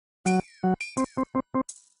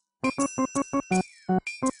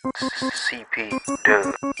CP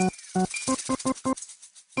Dub.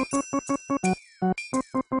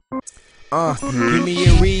 Give me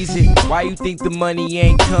a reason why you think the money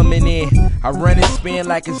ain't coming in. I run and spin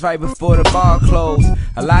like it's right before the bar close.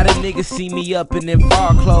 A lot of niggas see me up in them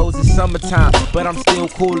bar clothes. It's summertime, but I'm still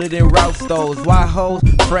cooler than Rouse those. Why hoes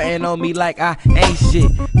frontin' on me like I ain't shit,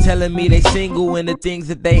 telling me they single and the things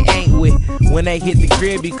that they ain't with. When they hit the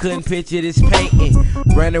crib, you couldn't picture this painting.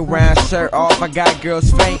 Run around, shirt off, I got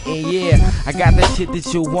girls fainting. Yeah, I got that shit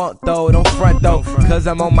that you want though. Don't front though, cause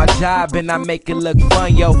I'm on my job and I make it look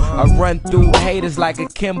fun, yo. I run through haters like a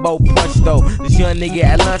Kimbo punch though. This young nigga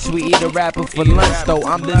at lunch, we eat a rapper for lunch though.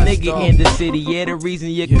 I'm the nigga in the city, yeah, the reason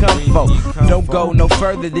you come for. Don't go no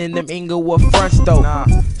further than them Inglewood fronts though.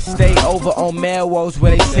 Stay over on Melrose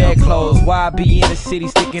where they sell clothes. Why be in the city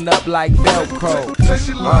sticking up like Velcro? Says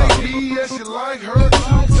she like me, yeah, she like her.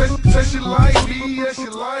 Says she like me, yeah, she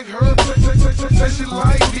like her. Says she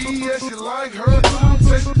like me, yeah, she like her.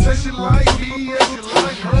 Says she like me, yeah, she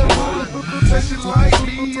like her. Says she like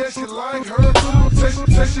me, yeah, she like her.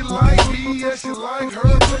 Says she like me, yeah, she like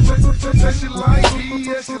her. Says she like me,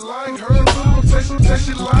 yeah, she like her. Says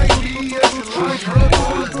she like me, yeah, she like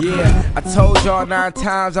her. Yeah, I told y'all 9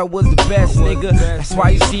 times I was the best, nigga. That's why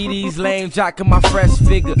you see these lame jockin' my fresh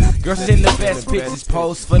figure. Girl, send the best pictures,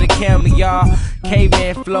 post for the camera, y'all.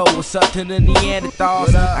 Caveman flow, what's up to the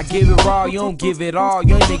Neanderthals? I give it raw, you don't give it all.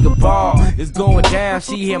 Young nigga ball, it's going down.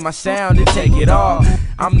 She hear my sound and take it off.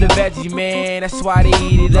 I'm the veggie man, that's why they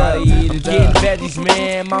eat it up. Getting veggies,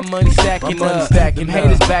 man, my money stacking up. Them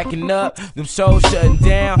haters backing up, them shows shutting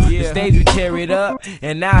down. The stage we tear it up,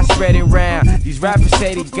 and now I spread it round. These rappers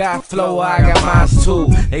say they got flow, I got mine too.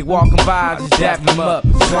 They walking by, I just dap them up.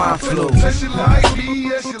 Swine flu. Says she like me,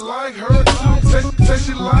 yeah, she like her. Says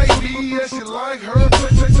she like me, yeah, she like her.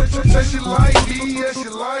 Says she like me, yeah, she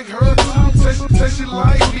like her. Says she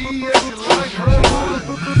like me, yeah, she like her.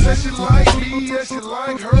 Says she like me, yeah, she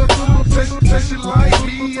like her. Says she like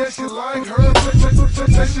me, yeah, she like her.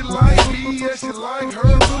 Says she like me, yeah, she like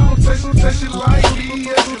her. Says she like me,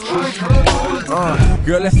 yeah, she like her.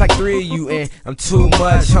 Girl, that's like 3 of you and I'm too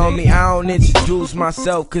much, homie. I don't introduce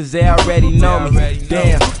myself cause they already know me.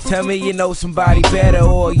 Damn, tell me you know somebody better,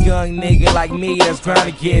 or a young nigga like me that's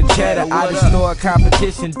grinding getting cheddar. I just know a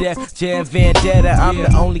competition, Def Jam Vendetta. I'm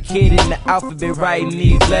the only kid in the alphabet writing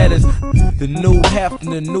these letters. The new heft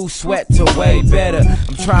and the new sweat to way better.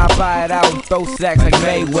 I'm trying to buy it out and throw sacks like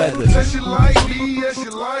Mayweather. Says she like me, yeah, she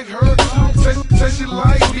like her. Says she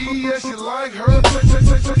like me, yeah, she like her.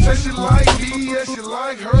 Says she like me, yeah, she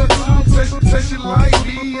like her. Says she like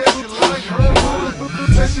me, yeah, she like her.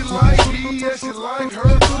 Says she like me, yeah, she like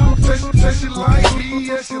her. Says she like me,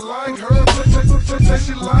 yeah, she like her. Says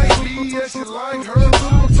she like me, yeah, she like her.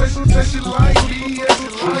 Says she like me, yeah, she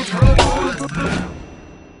like her.